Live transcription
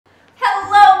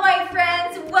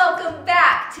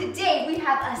Today we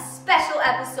have a special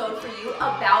episode for you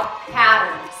about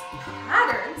patterns.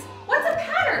 Patterns? What's a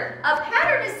pattern? A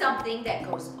pattern is something that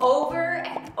goes over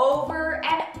and over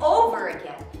and over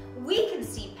again. We can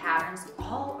see patterns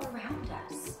all around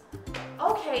us.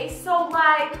 Okay, so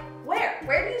like where?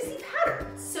 Where do you see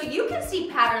patterns? So you can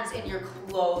see patterns in your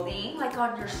clothing, like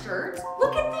on your shirt.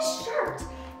 Look at this shirt.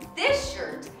 This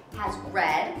shirt has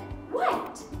red,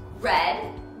 white,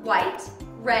 red, white,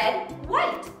 red,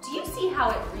 white. Do you see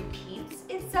how it repeats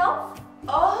itself?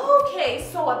 Okay,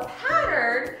 so a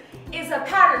pattern is a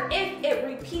pattern if it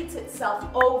repeats itself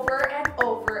over and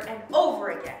over and over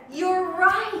again. You're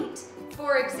right.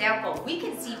 For example, we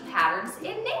can see patterns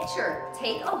in nature.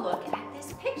 Take a look at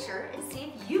this picture and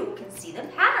see if you can see the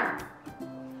pattern.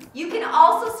 You can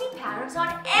also see patterns on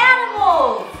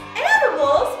animals.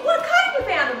 Animals? What kind of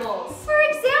animals? For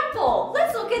example,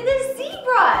 let's look at this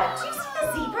zebra. Do you see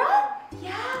the zebra?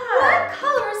 Yeah. What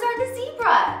colors are the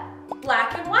zebra?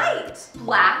 Black and white.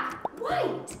 Black,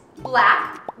 white.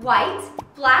 Black, white,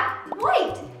 black,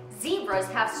 white. Zebras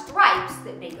have stripes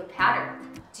that make a pattern.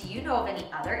 Do you know of any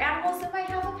other animals that might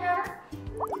have a pattern?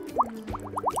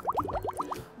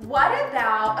 What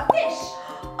about a fish?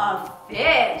 A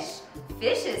fish.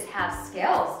 Fishes have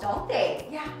scales, don't they?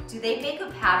 Yeah. Do they make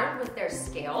a pattern with their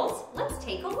scales? Let's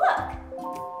take a look.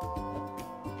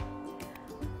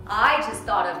 I just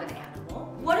thought of an animal.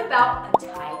 What about a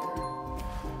tiger?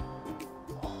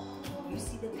 Can you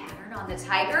see the pattern on the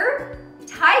tiger?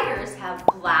 Tigers have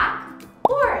black,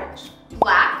 orange,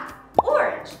 black,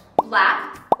 orange,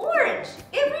 black, orange.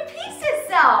 It repeats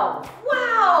itself.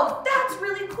 Wow, that's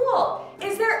really cool.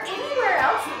 Is there anywhere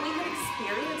else that we could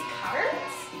experience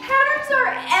patterns? Patterns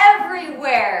are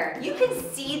everywhere. You can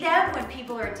see them when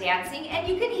people are dancing, and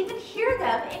you can even hear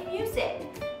them in music.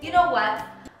 You know what?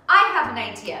 I have an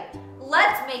idea.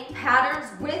 Let's make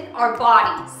patterns with our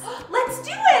bodies. Let's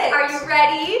do it! Are you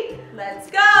ready? Let's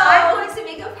go! I'm going to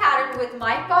make a pattern with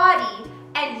my body,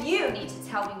 and you need to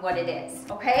tell me what it is,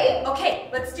 okay? Okay,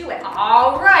 let's do it.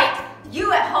 All right.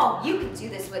 You at home, you can do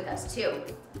this with us too.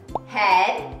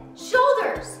 Head,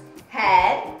 shoulders,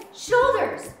 head,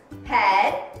 shoulders,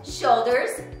 head,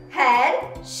 shoulders,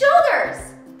 head,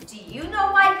 shoulders. Do you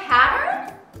know my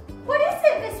pattern? What is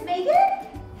it, Miss Megan?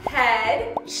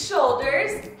 Head,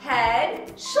 shoulders,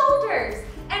 head, shoulders.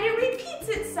 And it repeats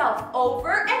itself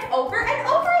over and over and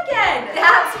over again.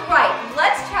 That's right.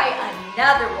 Let's try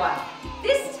another one.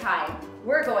 This time,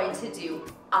 we're going to do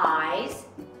eyes,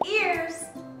 ears,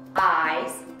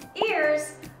 eyes,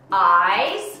 ears,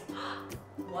 eyes.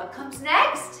 What comes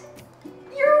next?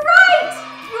 You're right,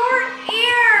 your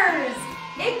ears.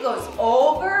 It goes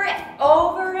over and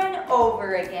over and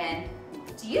over again.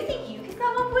 Do you think you can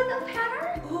come up with a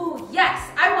pattern? Ooh, yes,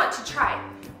 I want to try.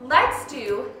 Let's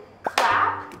do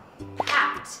clap,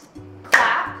 pat,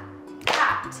 clap,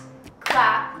 pat,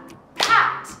 clap,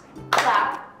 pat,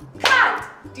 clap,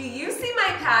 pat. Do you see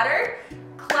my pattern?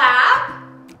 Clap.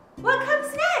 What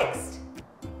comes next?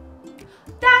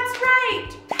 That's right,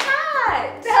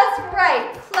 pat. That's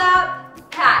right, clap,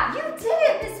 pat. You did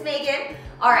it, Miss Megan.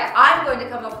 All right, I'm going to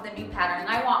come up with a new pattern, and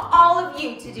I want all of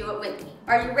you to do it with me.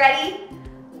 Are you ready?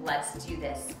 Let's do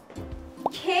this.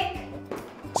 Kick,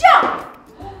 jump.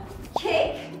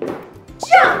 Kick,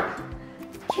 jump.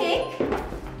 Kick,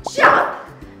 jump.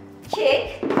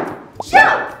 Kick,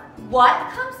 jump. What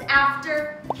comes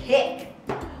after kick?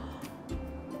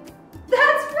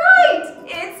 That's right.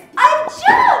 It's a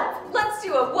jump. Let's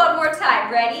do it one more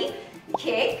time. Ready?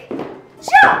 Kick,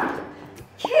 jump.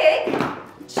 Kick,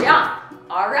 jump.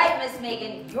 All right, Miss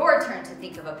Megan, your turn to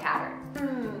think of a pattern.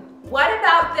 What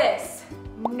about this?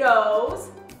 Nose,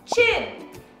 chin,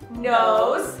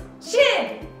 nose,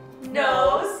 chin,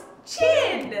 nose,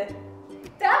 chin.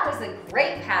 That was a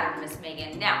great pattern, Miss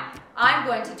Megan. Now, I'm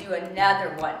going to do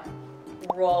another one.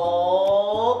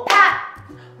 Roll, pat,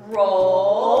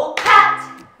 roll,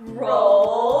 pat,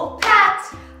 roll,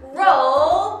 pat,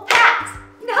 roll, pat.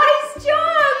 Nice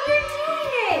job, you're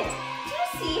doing it. Do you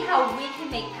see how we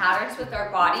can make patterns with our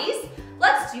bodies?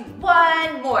 Let's do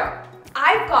one more.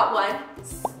 I've got one.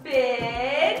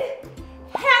 Spin,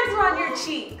 hands on your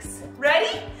cheeks.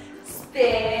 Ready?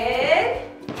 Spin,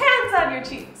 hands on your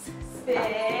cheeks.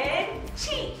 Spin,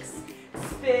 cheeks.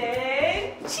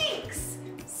 Spin, cheeks.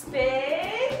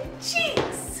 Spin,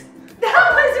 cheeks.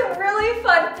 That was a really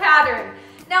fun pattern.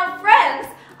 Now, friends,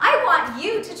 I want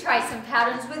you to try some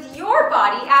patterns with your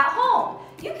body at home.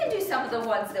 You can do some of the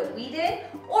ones that we did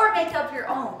or make up your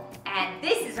own. And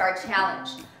this is our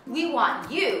challenge. We want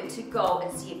you to go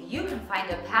and see if you can find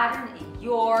a pattern in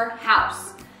your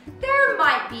house. There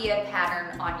might be a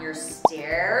pattern on your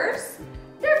stairs.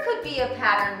 There could be a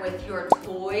pattern with your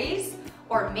toys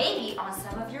or maybe on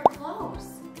some of your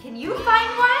clothes. Can you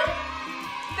find one?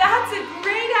 That's a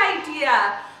great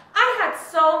idea. I had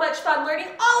so much fun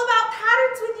learning all about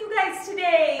patterns with you guys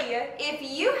today. If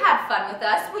you had fun with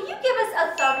us, will you give us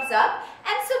a thumbs up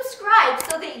and subscribe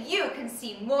so that you can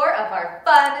see more of our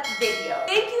fun videos.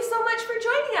 Thank you so much for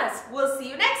joining us. We'll see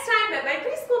you next time at my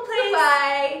preschool place.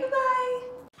 Bye. Bye.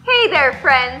 Hey there,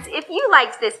 friends. If you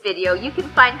liked this video, you can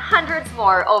find hundreds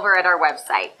more over at our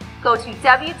website. Go to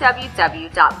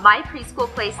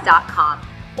www.mypreschoolplace.com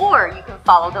or you can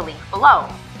follow the link below.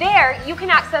 There, you can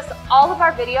access all of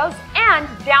our videos and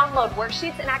download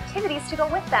worksheets and activities to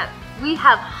go with them. We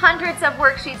have hundreds of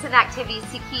worksheets and activities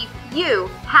to keep you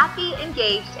happy,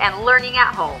 engaged, and learning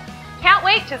at home. Can't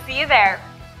wait to see you there.